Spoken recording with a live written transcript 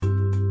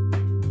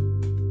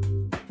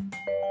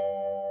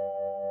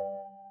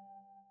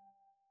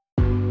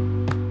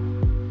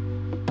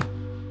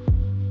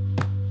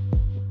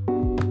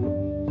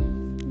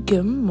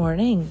Good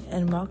morning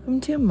and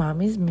welcome to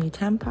Mommy's Me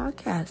Time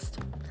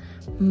podcast,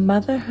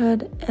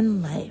 Motherhood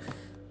and Life.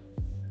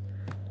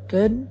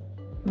 Good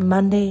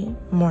Monday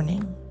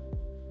morning.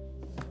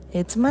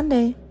 It's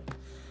Monday.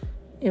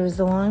 It was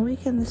the long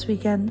weekend this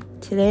weekend.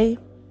 Today,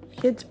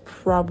 kids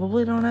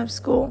probably don't have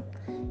school.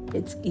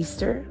 It's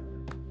Easter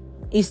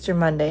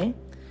Monday.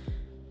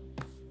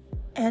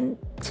 And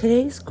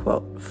today's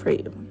quote for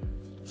you: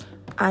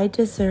 I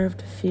deserve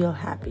to feel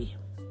happy.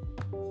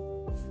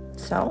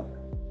 So,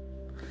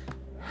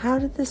 how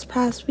did this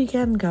past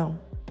weekend go?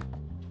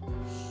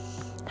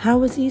 How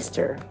was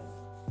Easter?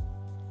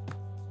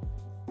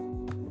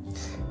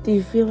 Do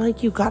you feel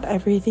like you got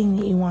everything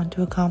that you want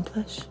to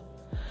accomplish?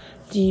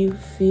 Do you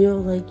feel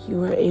like you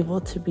were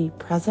able to be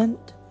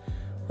present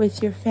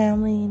with your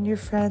family and your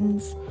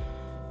friends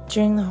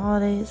during the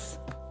holidays?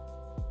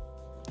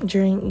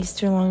 During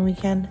Easter long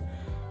weekend?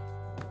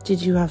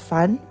 Did you have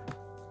fun?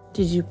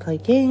 Did you play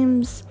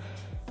games?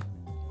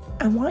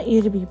 I want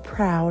you to be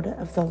proud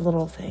of the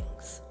little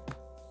things.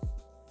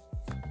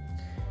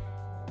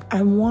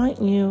 I want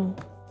you,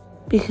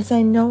 because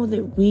I know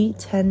that we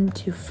tend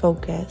to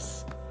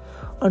focus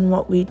on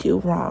what we do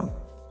wrong.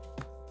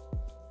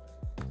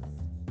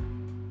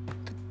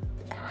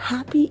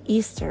 Happy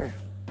Easter.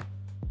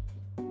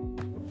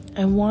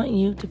 I want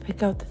you to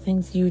pick out the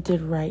things you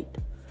did right,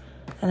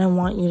 and I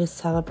want you to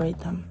celebrate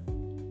them.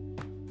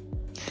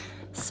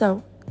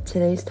 So,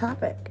 today's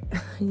topic,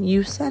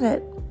 you said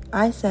it,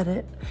 I said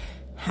it,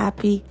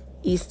 Happy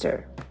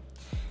Easter.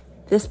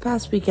 This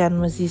past weekend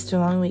was Easter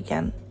long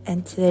weekend,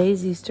 and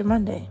today's Easter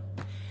Monday.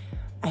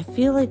 I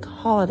feel like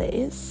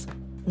holidays,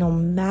 no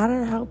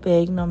matter how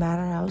big, no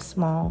matter how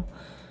small,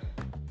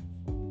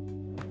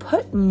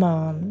 put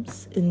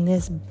moms in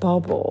this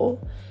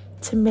bubble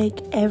to make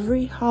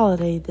every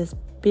holiday this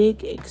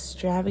big,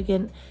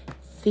 extravagant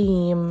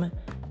theme.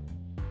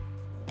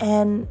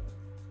 And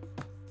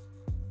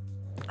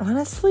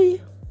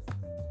honestly,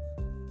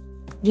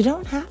 you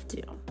don't have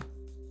to.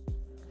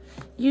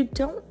 You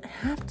don't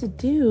have to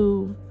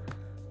do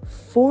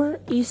 4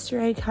 Easter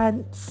egg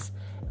hunts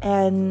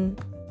and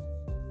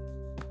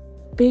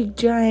big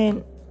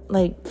giant,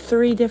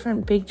 3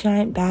 different big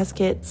giant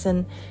baskets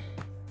and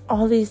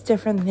all these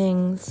different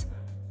things.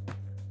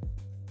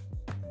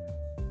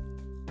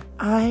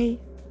 I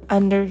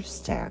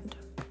understand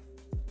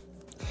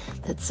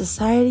that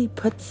society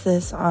puts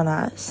this on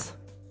us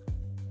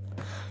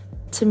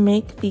to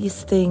make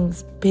these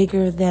things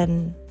bigger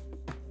than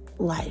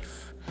life.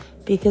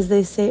 Because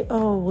they say,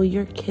 oh, well,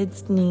 your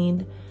kids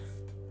need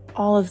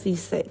all of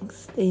these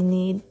things. They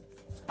need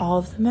all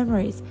of the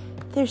memories.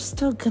 They're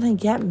still gonna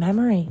get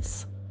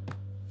memories.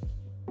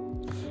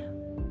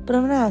 But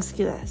I'm gonna ask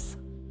you this.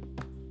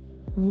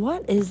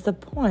 What is the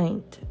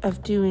point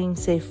of doing,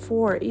 say,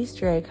 4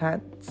 Easter egg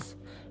hunts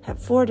at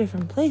 4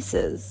 different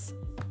places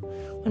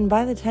when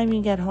by the time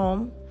you get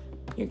home,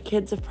 your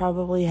kids have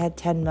probably had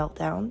 10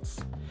 meltdowns?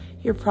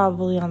 You're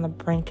probably on the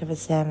brink of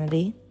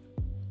insanity.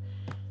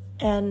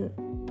 And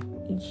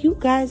you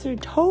guys are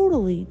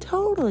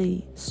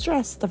totally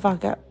stressed the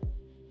fuck up.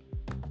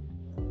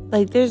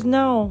 There's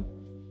no...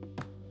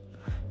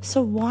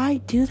 So why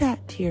do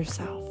that to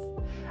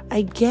yourself?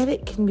 I get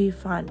it can be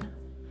fun,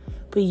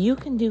 but you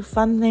can do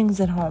fun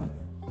things at home.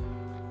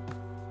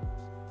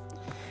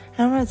 And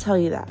I'm going to tell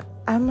you that.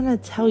 I'm going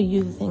to tell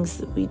you the things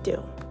that we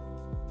do.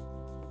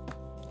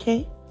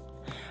 Okay?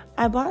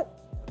 I bought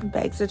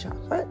bags of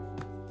chocolate,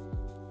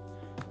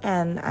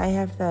 and I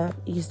have the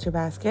Easter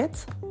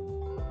baskets.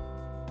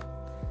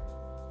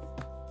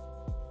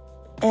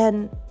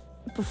 And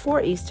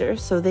before Easter,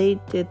 so they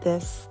did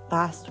this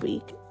last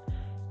week,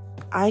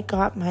 I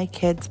got my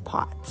kids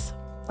pots,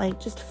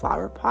 just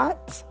flower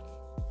pots.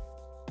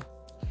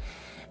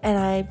 And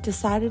I've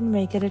decided to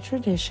make it a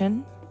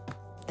tradition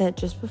that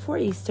just before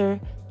Easter,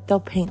 they'll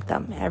paint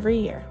them every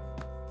year.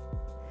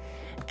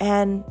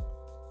 And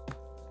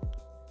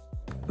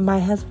my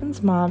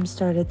husband's mom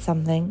started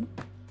something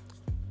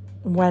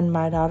when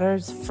my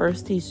daughter's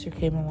first Easter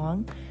came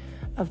along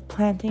of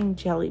planting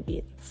jelly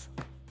beans.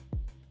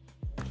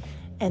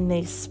 And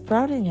they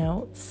sprouting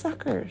out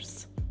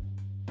suckers.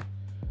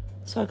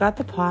 So I got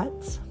the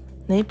pots.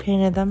 They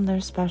painted them.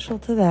 They're special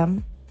to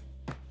them.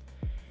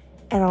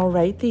 And I'll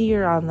write the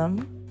year on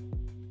them.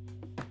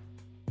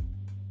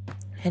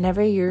 And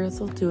every year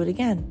they'll do it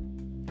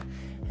again.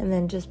 And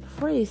then just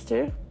before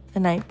Easter, the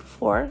night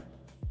before,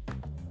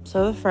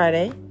 so the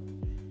Friday,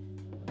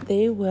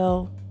 they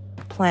will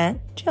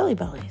plant jelly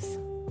bellies.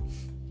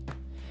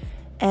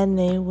 And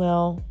they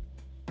will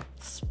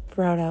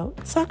sprout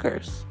out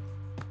suckers.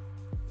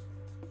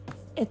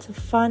 It's a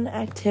fun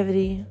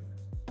activity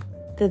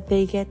that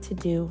they get to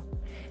do,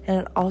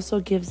 and it also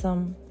gives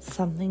them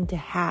something to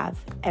have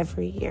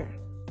every year.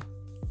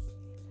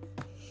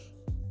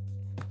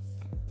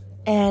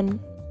 And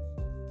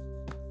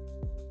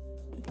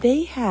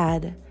they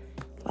had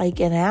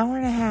an hour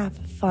and a half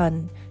of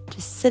fun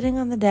just sitting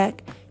on the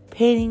deck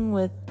painting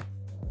with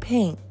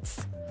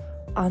paints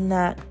on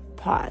that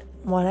pot,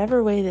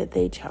 whatever way that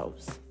they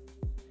chose.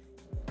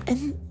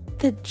 And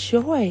the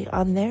joy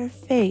on their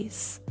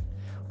face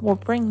will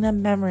bring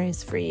them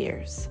memories for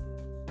years.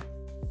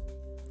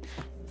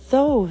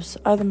 Those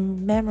are the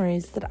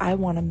memories that I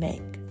want to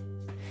make.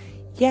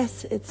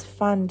 Yes, it's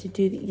fun to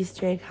do the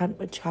Easter egg hunt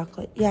with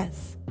chocolate.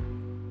 Yes.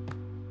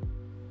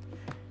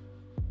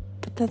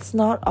 But that's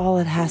not all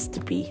it has to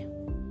be.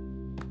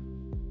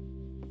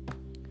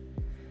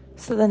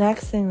 So the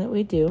next thing that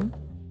we do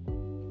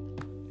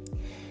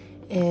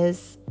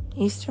is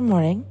Easter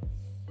morning,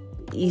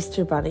 the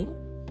Easter Bunny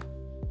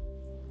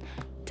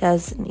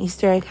does an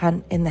Easter egg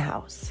hunt in the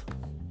house.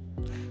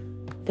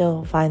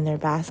 They'll find their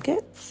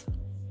baskets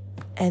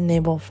and they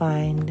will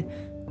find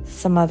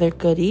some other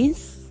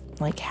goodies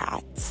like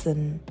hats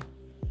and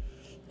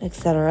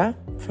etc.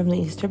 from the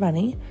Easter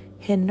Bunny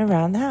hidden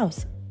around the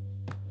house.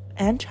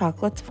 And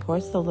chocolates, of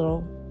course, the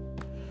little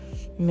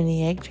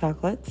mini egg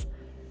chocolates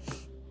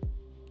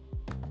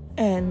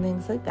and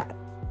things like that.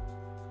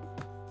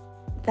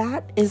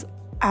 That is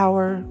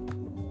our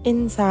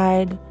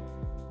inside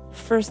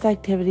first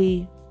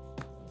activity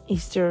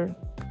Easter.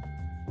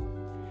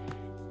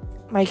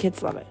 My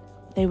kids love it.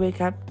 They wake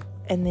up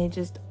and they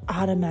just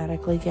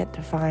automatically get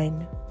to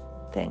find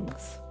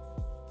things.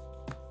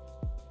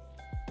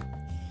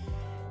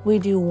 We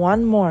do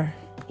one more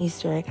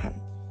Easter egg hunt.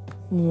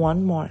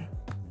 One more.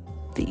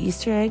 The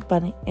Easter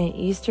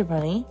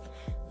Bunny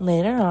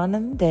later on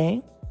in the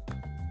day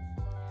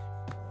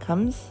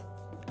comes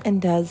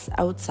and does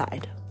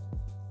outside.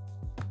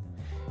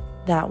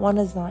 That one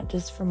is not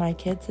just for my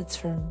kids, it's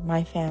for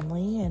my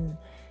family and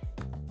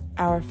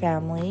our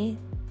family's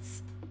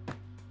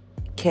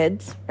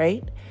kids,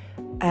 right?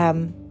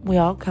 We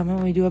all come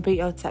and we do a big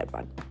outside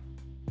one.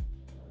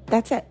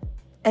 That's it.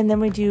 And then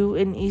we do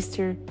an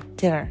Easter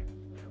dinner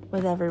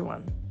with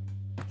everyone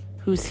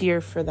who's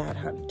here for that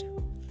hunt.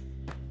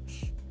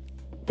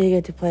 They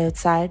get to play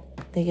outside.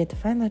 They get to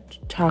find the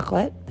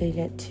chocolate. They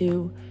get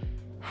to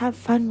have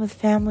fun with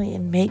family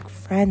and make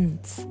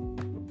friends.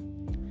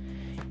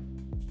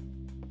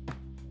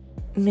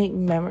 Make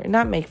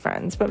memories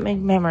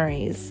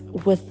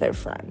with their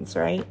friends,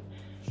 right?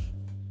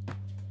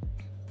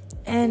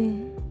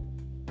 And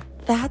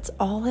that's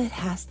all it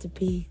has to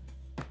be.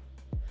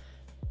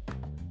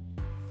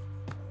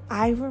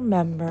 I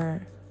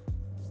remember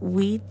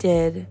we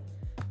did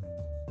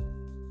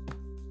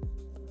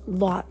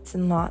lots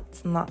and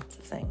lots and lots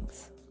of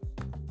things.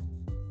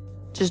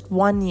 Just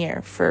one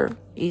year for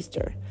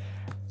Easter.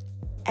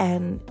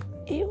 And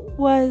it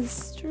was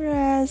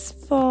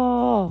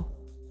stressful.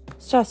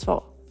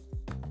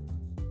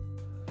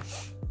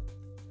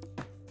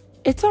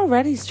 It's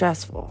already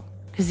stressful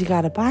because you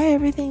got to buy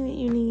everything that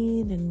you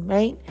need, and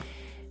right?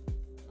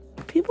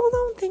 People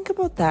don't think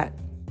about that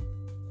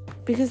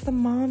because the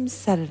moms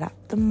set it up.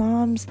 The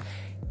moms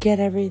get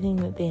everything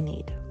that they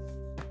need.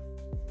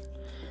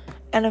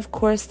 And of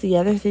course, the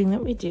other thing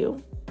that we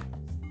do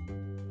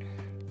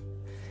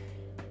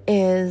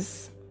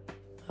is,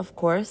 of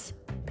course,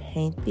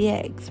 paint the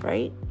eggs,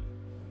 right?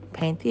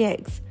 Paint the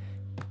eggs.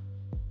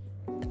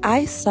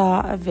 I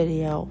saw a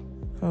video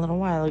a little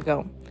while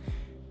ago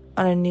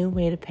on a new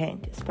way to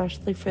paint,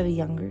 especially for the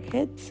younger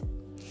kids.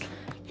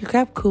 You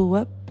grab Cool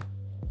Whip,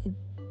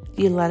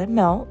 you let it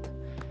melt,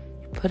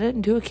 you put it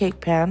into a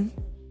cake pan,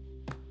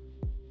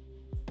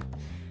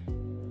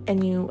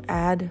 and you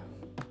add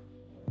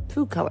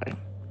food coloring.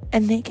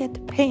 And they get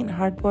to paint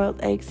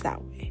hard-boiled eggs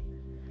that way.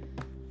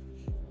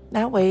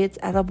 That way it's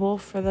edible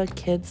for the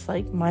kids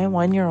like my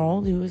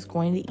 1-year-old who is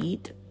going to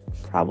eat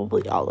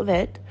probably all of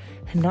it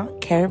and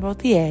not care about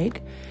the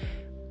egg.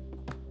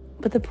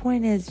 But the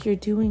point is, you're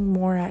doing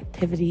more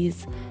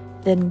activities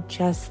than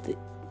just the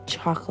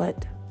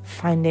chocolate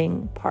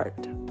finding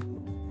part.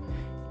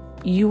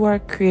 You are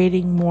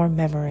creating more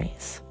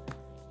memories.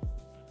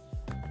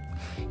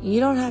 You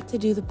don't have to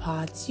do the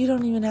pots. You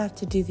don't even have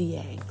to do the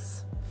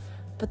eggs.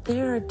 But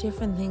there are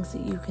different things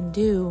that you can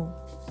do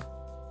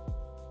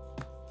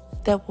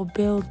that will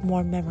build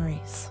more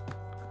memories.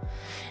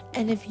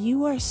 And if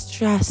you are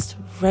stressed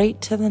right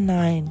to the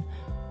 9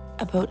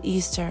 about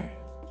Easter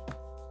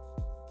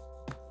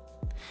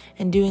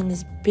and doing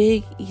this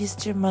big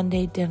Easter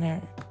Monday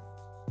dinner,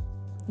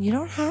 you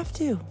don't have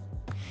to.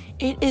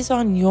 It is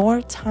on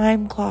your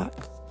time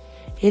clock.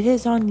 It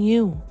is on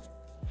you.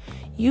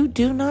 You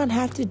do not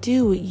have to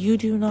do what you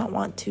do not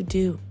want to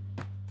do.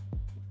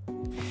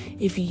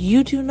 If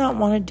you do not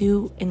want to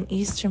do an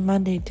Easter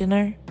Monday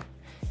dinner,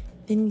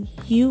 then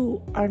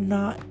you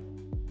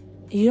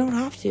don't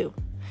have to.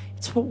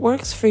 It's what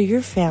works for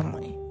your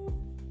family.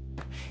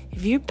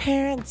 If your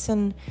parents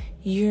and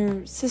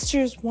your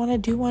sisters want to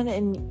do one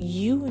and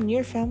you and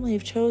your family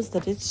have chose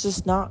that it's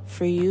just not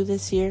for you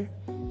this year,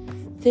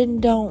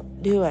 then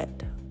don't do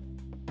it.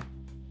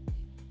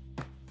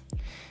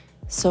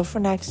 So for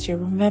next year,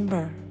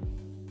 remember,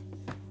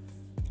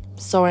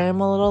 sorry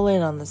I'm a little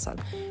late on this one,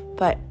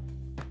 but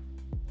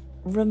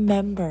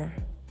remember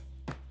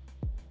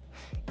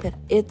that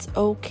it's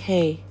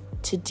okay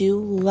to do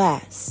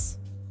less,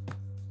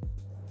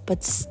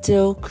 but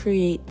still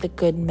create the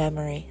good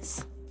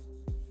memories.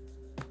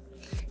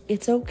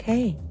 It's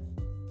okay.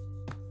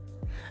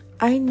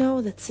 I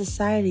know that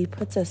society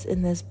puts us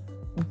in this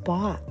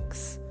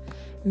box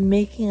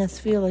making us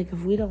feel like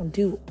if we don't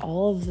do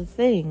all of the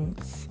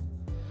things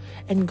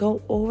and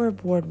go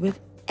overboard with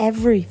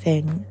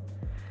everything,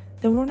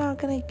 then we're not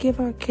going to give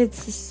our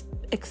kids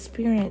the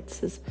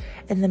experiences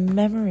and the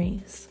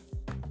memories.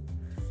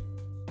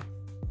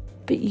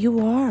 But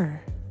you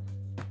are.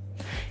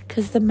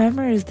 Because the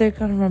memories they're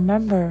going to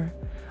remember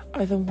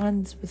are the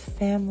ones with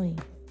family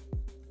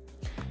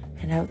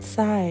and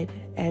outside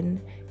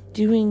and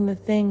doing the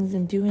things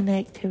and doing the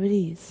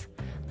activities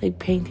like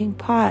painting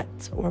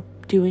pots or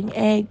doing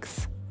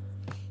eggs.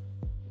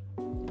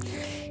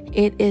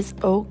 It is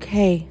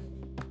okay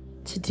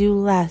to do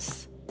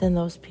less than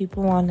those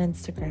people on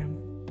Instagram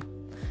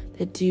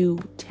that do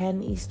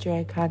 10 Easter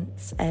egg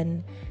hunts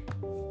and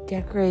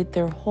decorate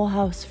their whole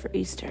house for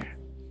Easter.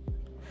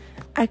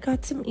 I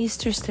got some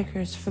Easter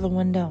stickers for the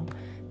window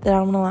that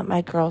I'm going to let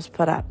my girls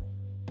put up.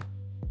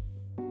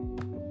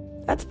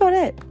 That's about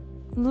it.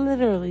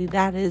 Literally,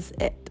 that is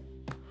it.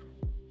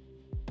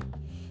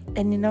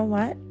 And you know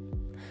what?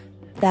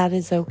 That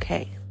is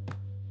okay.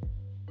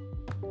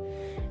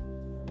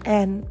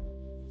 And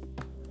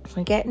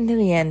we're getting to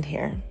the end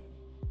here.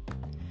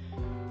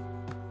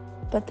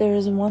 But there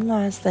is one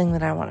last thing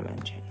that I want to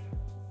mention.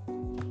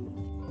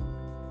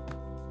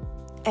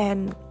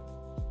 And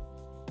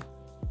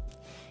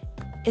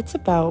it's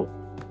about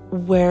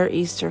where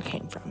Easter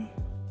came from.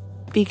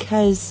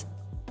 Because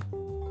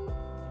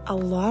a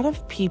lot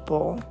of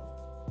people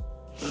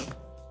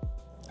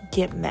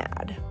get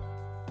mad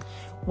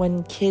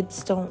when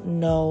kids don't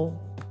know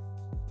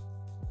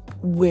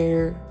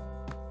where,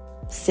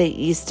 say,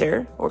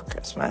 Easter or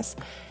Christmas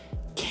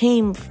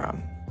came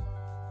from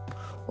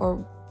or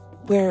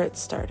where it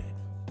started.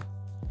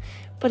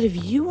 But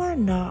if you are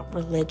not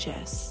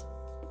religious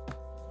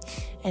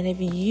and if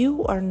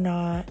you are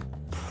not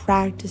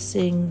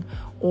practicing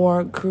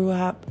or grew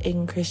up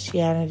in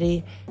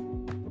Christianity,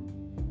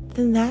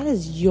 then that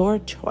is your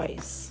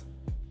choice.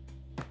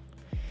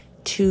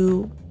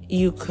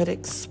 You could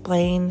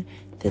explain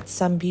that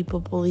some people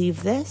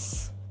believe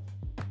this,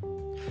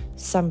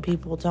 some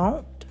people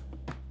don't.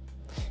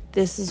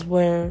 This is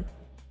where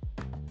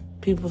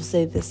people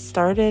say this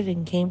started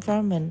and came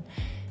from,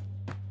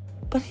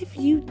 but if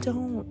you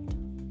don't,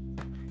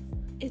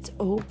 it's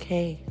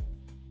okay.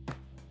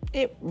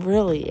 It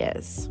really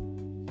is.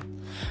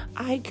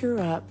 I grew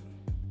up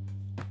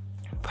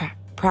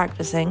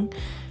practicing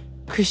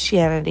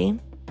Christianity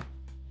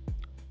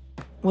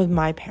with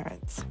my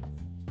parents.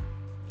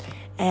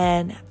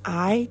 And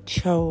I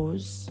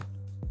chose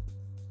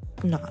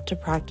not to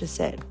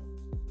practice it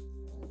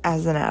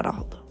as an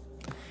adult.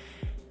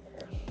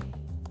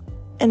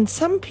 And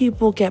some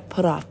people get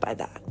put off by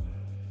that.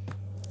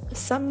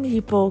 Some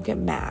people get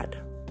mad.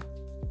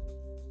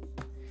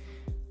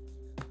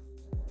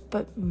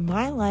 But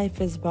my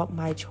life is about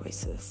my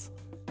choices.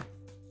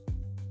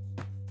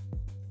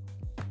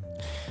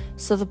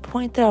 So the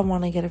point that I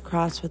want to get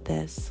across with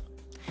this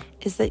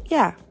is that,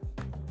 yeah,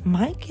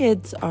 my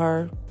kids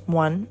are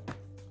 1,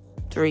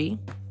 3,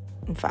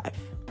 and 5.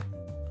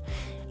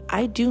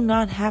 I do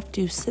not have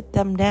to sit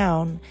them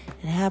down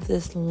and have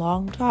this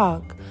long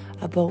talk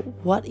about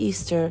what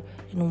Easter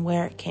and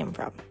where it came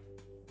from.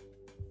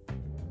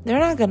 They're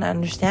not going to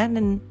understand,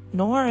 and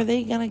nor are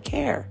they going to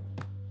care.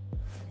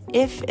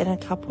 If in a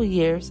couple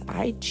years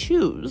I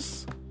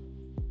choose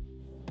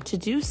to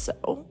do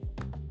so,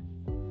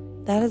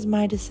 that is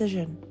my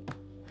decision.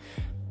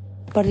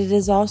 But it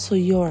is also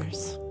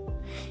yours.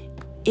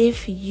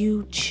 If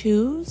you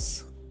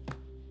choose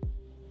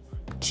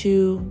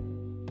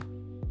to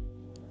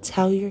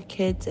tell your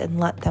kids and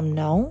let them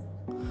know,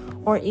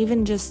 or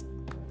even just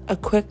a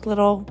quick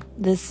little,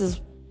 this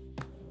is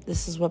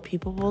what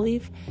people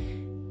believe,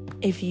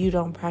 if you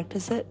don't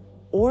practice it,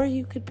 or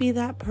you could be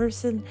that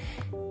person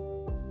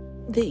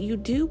that you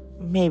do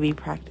maybe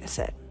practice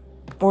it,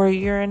 or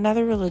you're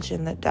another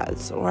religion that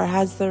does, or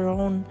has their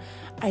own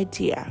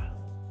idea.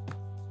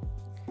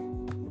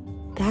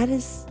 That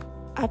is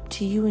up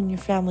to you and your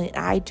family.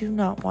 I do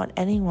not want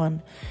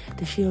anyone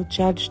to feel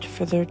judged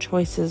for their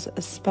choices,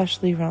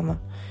 especially around the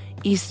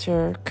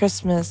Easter,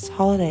 Christmas,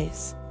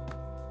 holidays.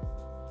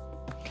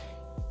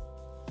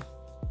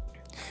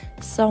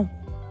 So,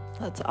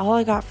 that's all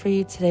I got for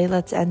you today.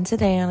 Let's end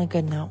today on a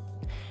good note.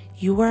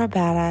 You are a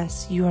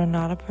badass. You are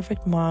not a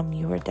perfect mom.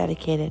 You are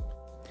dedicated.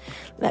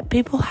 Let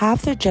people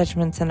have their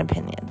judgments and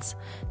opinions.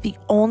 The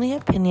only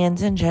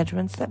opinions and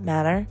judgments that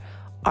matter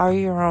are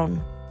your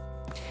own.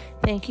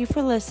 Thank you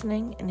for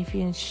listening, and if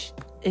you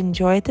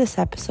enjoyed this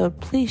episode,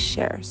 please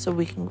share so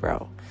we can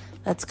grow.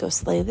 Let's go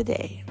slay the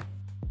day.